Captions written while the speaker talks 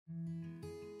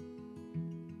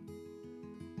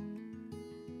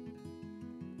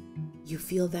You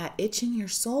feel that itch in your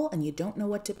soul and you don't know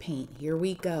what to paint. Here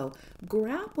we go.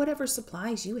 Grab whatever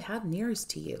supplies you have nearest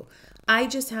to you. I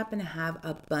just happen to have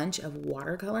a bunch of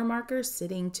watercolor markers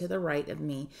sitting to the right of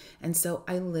me. And so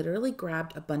I literally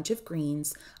grabbed a bunch of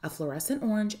greens, a fluorescent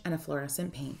orange, and a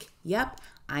fluorescent pink. Yep,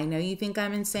 I know you think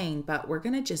I'm insane, but we're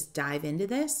going to just dive into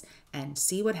this and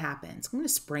see what happens. I'm going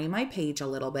to spray my page a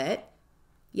little bit.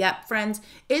 Yep, friends,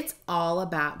 it's all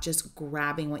about just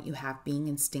grabbing what you have, being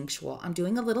instinctual. I'm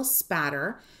doing a little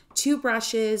spatter, 2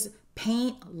 brushes,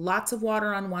 paint, lots of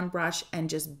water on one brush, and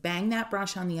just bang that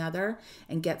brush on the other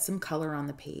and get some color on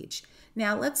the page.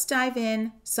 Now let's dive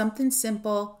in. Something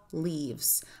simple,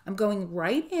 leaves. I'm going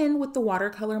right in with the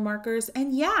watercolor markers,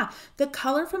 and yeah, the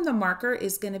color from the marker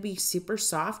is going to be super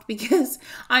soft because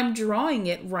I'm drawing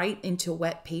it right into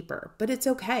wet paper, but it's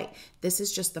okay. This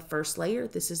is just the first layer.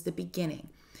 This is the beginning.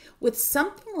 With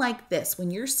something like this,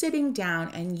 when you're sitting down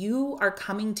and you are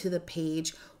coming to the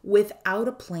page without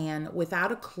a plan,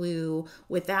 without a clue,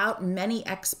 without many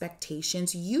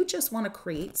expectations, you just want to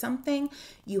create something,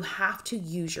 you have to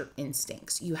use your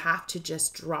instincts. You have to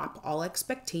just drop all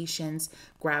expectations,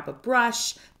 grab a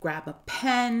brush, grab a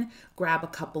pen, grab a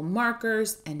couple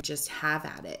markers, and just have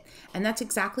at it. And that's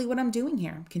exactly what I'm doing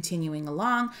here. I'm continuing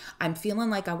along. I'm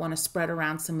feeling like I want to spread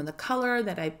around some of the color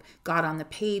that I got on the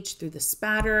page through the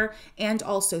spatter and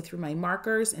also through my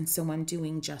markers. And so I'm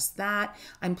doing just that.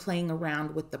 I'm playing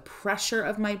around with the pressure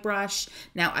of my brush.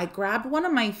 Now I grabbed one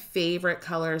of my favorite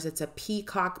colors. It's a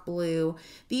peacock blue.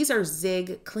 These are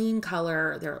Zig clean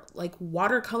color. They're like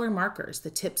watercolor markers. The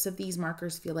tips of these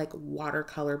markers feel like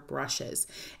watercolor brushes.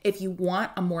 If you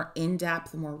want a more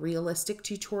in-depth, more realistic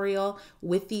tutorial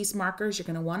with these markers, you're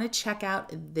going to want to check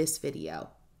out this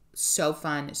video. So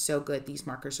fun, so good. These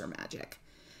markers are magic.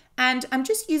 And I'm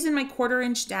just using my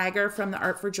 1/4-inch dagger from the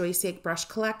Art for Joy's Sake brush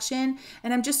collection,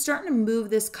 and I'm just starting to move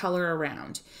this color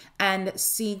around and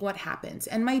seeing what happens.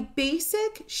 And my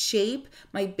basic shape,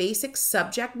 my basic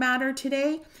subject matter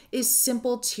today is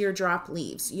simple teardrop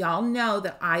leaves. Y'all know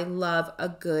that I love a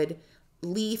good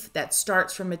leaf that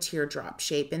starts from a teardrop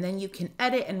shape, and then you can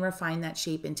edit and refine that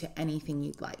shape into anything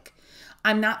you'd like.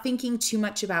 I'm not thinking too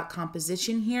much about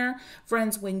composition here.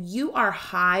 Friends, when you are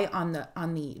high on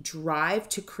the drive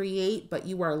to create, but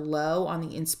you are low on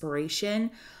the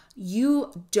inspiration,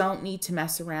 you don't need to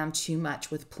mess around too much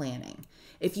with planning.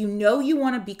 If you know you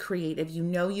want to be creative, you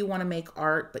know you want to make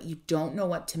art, but you don't know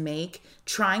what to make,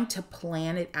 trying to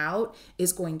plan it out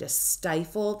is going to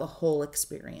stifle the whole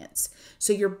experience.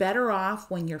 So you're better off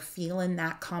when you're feeling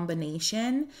that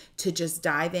combination to just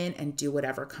dive in and do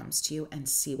whatever comes to you and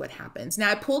see what happens. Now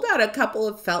I pulled out a couple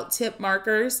of felt tip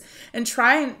markers and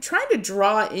trying to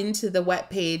draw into the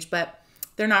wet page, but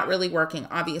they're not really working,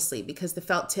 obviously, because the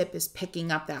felt tip is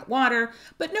picking up that water,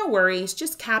 but no worries,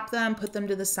 just cap them, put them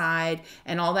to the side,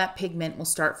 and all that pigment will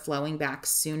start flowing back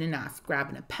soon enough.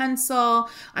 Grabbing a pencil,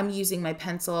 I'm using my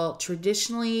pencil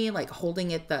traditionally, like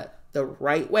holding it the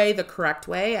right way, the correct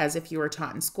way, as if you were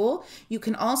taught in school. You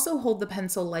can also hold the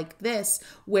pencil like this,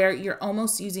 where you're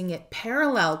almost using it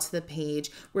parallel to the page,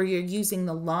 where you're using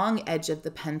the long edge of the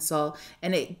pencil,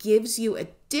 and it gives you a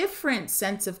different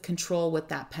sense of control with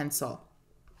that pencil.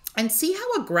 And see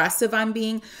how aggressive I'm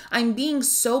being? I'm being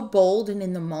so bold and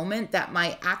in the moment that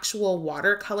my actual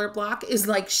watercolor block is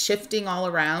like shifting all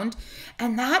around.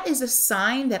 And that is a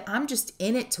sign that I'm just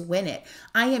in it to win it.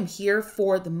 I am here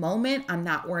for the moment. I'm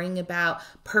not worrying about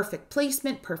perfect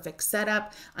placement, perfect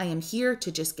setup. I am here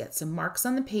to just get some marks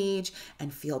on the page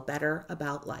and feel better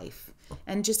about life.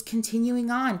 And just continuing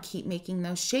on, keep making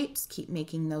those shapes, keep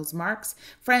making those marks.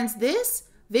 Friends, this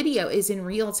video is in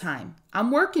real time.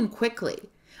 I'm working quickly.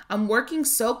 I'm working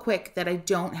so quick that I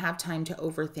don't have time to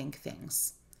overthink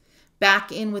things. Back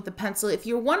in with the pencil. If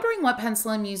you're wondering what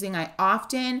pencil I'm using, I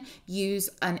often use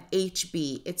an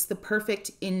HB. It's the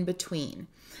perfect in-between.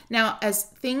 Now, as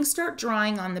things start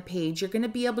drying on the page, you're going to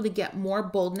be able to get more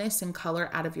boldness and color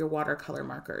out of your watercolor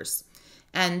markers.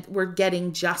 And we're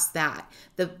getting just that.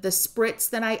 The spritz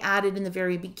that I added in the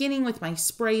very beginning with my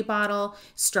spray bottle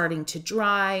starting to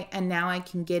dry, and now I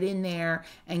can get in there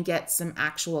and get some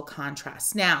actual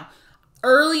contrast. Now,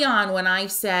 early on when I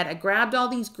said I grabbed all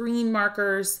these green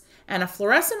markers and a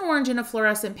fluorescent orange and a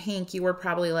fluorescent pink, you were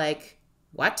probably like,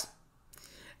 what?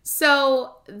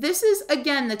 So this is,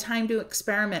 again, the time to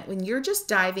experiment. When you're just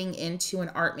diving into an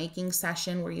art making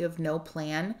session where you have no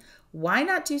plan, why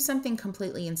not do something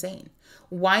completely insane?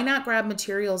 Why not grab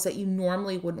materials that you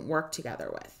normally wouldn't work together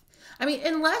with? I mean,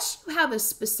 unless you have a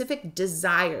specific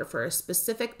desire for a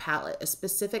specific palette, a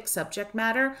specific subject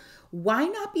matter, why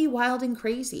not be wild and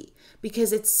crazy?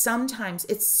 Because it's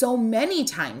so many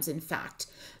times, in fact,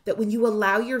 that when you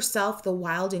allow yourself the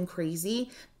wild and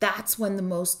crazy, that's when the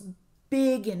most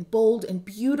big and bold and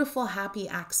beautiful happy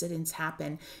accidents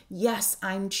happen. Yes,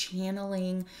 I'm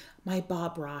channeling my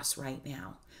Bob Ross right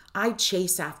now. I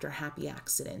chase after happy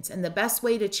accidents. And the best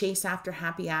way to chase after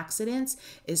happy accidents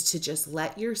is to just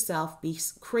let yourself be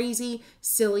crazy,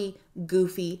 silly,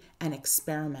 goofy, and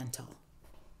experimental.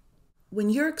 When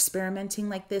you're experimenting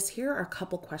like this, here are a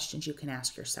couple questions you can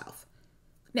ask yourself.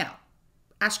 Now,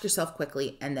 ask yourself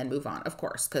quickly and then move on, of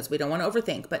course, because we don't want to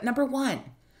overthink. But number one,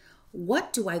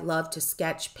 what do I love to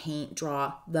sketch, paint,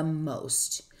 draw the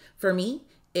most? For me,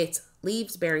 it's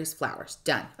leaves, berries, flowers.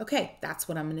 Done. Okay, that's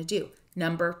what I'm going to do.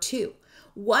 Number two,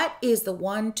 what is the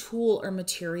one tool or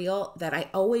material that I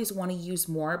always want to use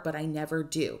more, but I never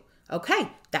do? Okay,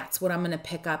 that's what I'm going to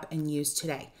pick up and use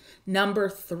today. Number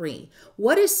three,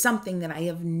 what is something that I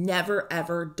have never,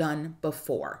 ever done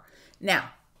before?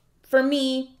 Now, for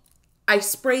me, I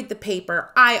sprayed the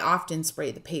paper. I often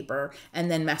spray the paper and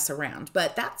then mess around,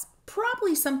 but that's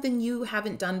probably something you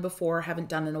haven't done before, haven't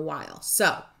done in a while.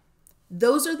 So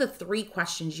those are the three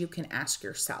questions you can ask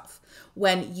yourself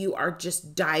when you are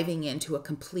just diving into a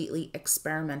completely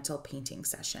experimental painting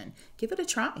session. Give it a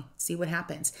try, see what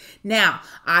happens. Now,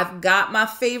 I've got my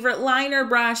favorite liner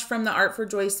brush from the Art for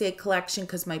Joy's Sake collection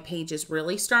because my page is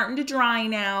really starting to dry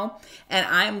now, and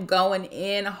I'm going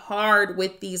in hard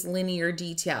with these linear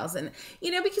details. And,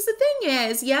 because the thing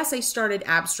is, yes, I started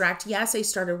abstract, yes, I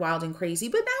started wild and crazy,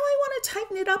 but now I want to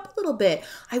tighten it up a little bit.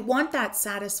 I want that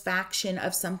satisfaction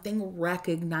of something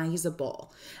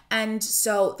recognizable. And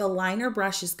so the liner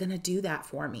brush is going to do that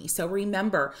for me. So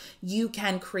remember, you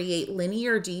can create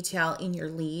linear detail in your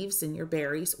leaves and your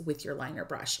berries with your liner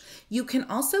brush. You can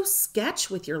also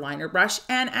sketch with your liner brush.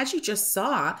 And as you just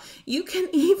saw, you can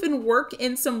even work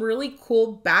in some really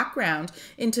cool background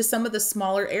into some of the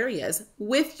smaller areas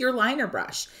with your liner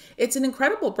brush. It's an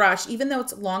incredible brush. Even though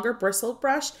it's a longer bristled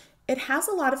brush, it has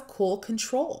a lot of cool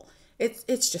control.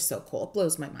 It's just so cool. It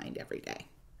blows my mind every day.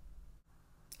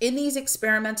 In these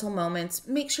experimental moments,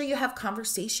 make sure you have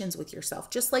conversations with yourself,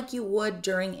 just like you would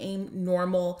during a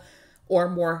normal or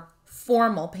more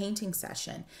formal painting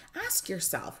session. Ask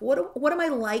yourself, what am I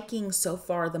liking so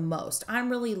far the most?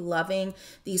 I'm really loving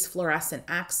these fluorescent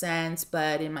accents,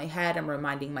 but in my head, I'm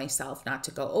reminding myself not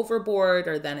to go overboard,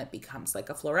 or then it becomes like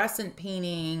a fluorescent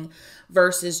painting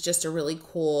versus just a really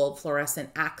cool fluorescent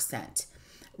accent.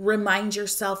 Remind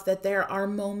yourself that there are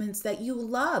moments that you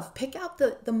love. Pick out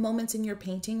the moments in your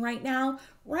painting right now,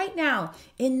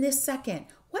 in this second.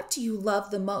 What do you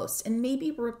love the most? And maybe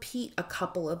repeat a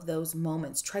couple of those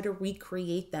moments. Try to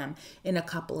recreate them in a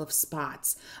couple of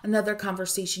spots. Another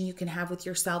conversation you can have with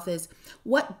yourself is,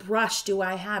 what brush do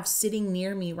I have sitting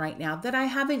near me right now that I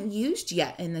haven't used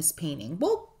yet in this painting?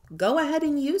 Well, go ahead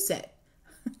and use it.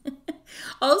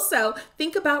 Also,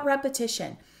 think about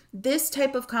repetition. This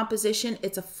type of composition,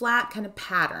 it's a flat kind of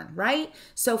pattern, right?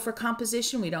 So for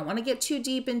composition, we don't want to get too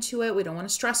deep into it. We don't want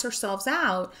to stress ourselves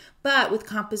out. But with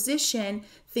composition,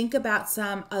 think about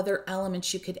some other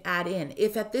elements you could add in.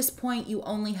 If at this point you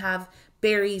only have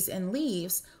berries and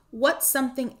leaves, what's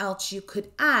something else you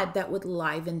could add that would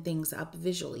liven things up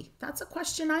visually? That's a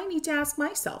question I need to ask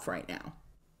myself right now.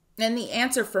 And the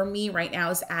answer for me right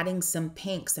now is adding some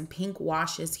pink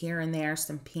washes here and there,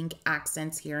 some pink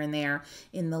accents here and there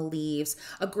in the leaves.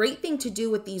 A great thing to do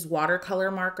with these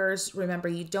watercolor markers, remember,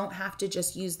 you don't have to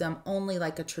just use them only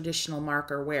like a traditional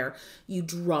marker where you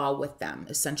draw with them,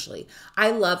 essentially. I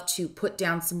love to put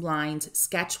down some lines,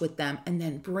 sketch with them, and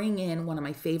then bring in one of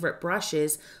my favorite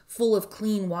brushes full of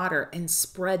clean water and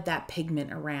spread that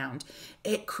pigment around.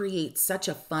 It creates such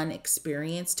a fun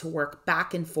experience to work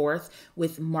back and forth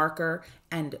with marker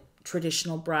and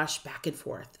traditional brush back and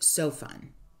forth. So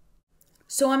fun.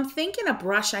 So I'm thinking a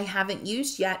brush I haven't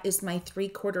used yet is my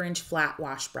 3/4 inch flat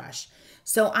wash brush.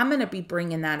 So I'm going to be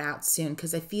bringing that out soon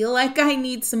because I feel like I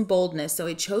need some boldness. So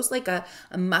I chose like a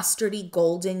mustardy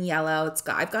golden yellow.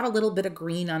 I've got a little bit of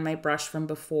green on my brush from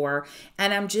before,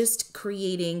 and I'm just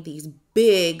creating these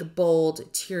big,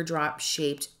 bold, teardrop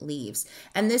shaped leaves.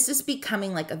 And this is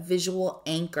becoming like a visual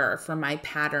anchor for my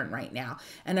pattern right now.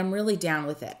 And I'm really down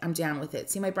with it. I'm down with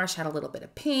it. See, my brush had a little bit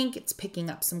of pink. It's picking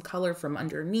up some color from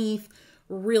underneath.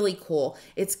 Really cool.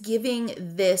 It's giving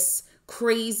this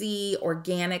crazy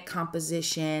organic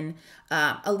composition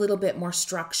a little bit more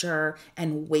structure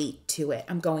and weight to it.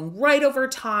 I'm going right over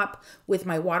top with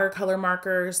my watercolor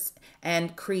markers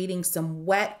and creating some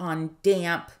wet on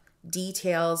damp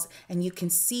details, and you can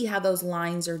see how those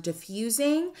lines are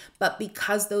diffusing, but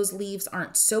because those leaves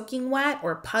aren't soaking wet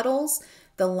or puddles,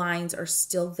 the lines are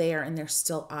still there and they're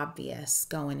still obvious.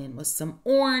 Going in with some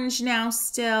orange now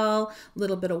still, a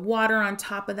little bit of water on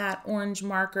top of that orange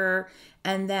marker.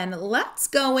 And then let's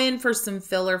go in for some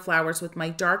filler flowers with my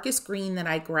darkest green that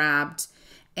I grabbed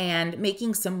and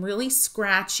making some really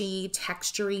scratchy,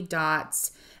 textury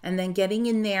dots, and then getting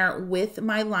in there with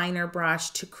my liner brush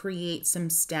to create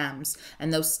some stems.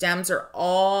 And those stems are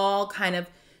all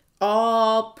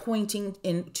pointing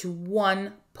into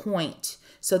one point.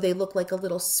 So they look like a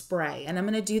little spray. And I'm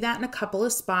going to do that in a couple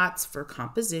of spots for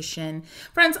composition.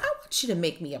 Friends, I want you to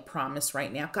make me a promise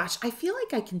right now. Gosh, I feel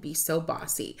like I can be so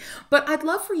bossy, but I'd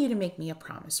love for you to make me a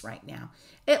promise right now.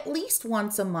 At least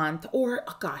once a month, or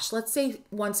oh gosh, let's say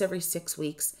once every 6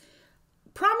 weeks.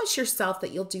 Promise yourself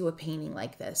that you'll do a painting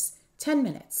like this. 10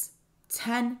 minutes.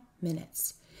 10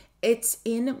 minutes. It's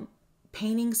in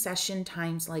painting session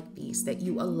times like these that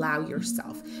you allow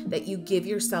yourself, that you give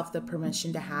yourself the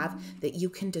permission to have, that you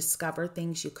can discover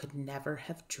things you could never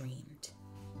have dreamed.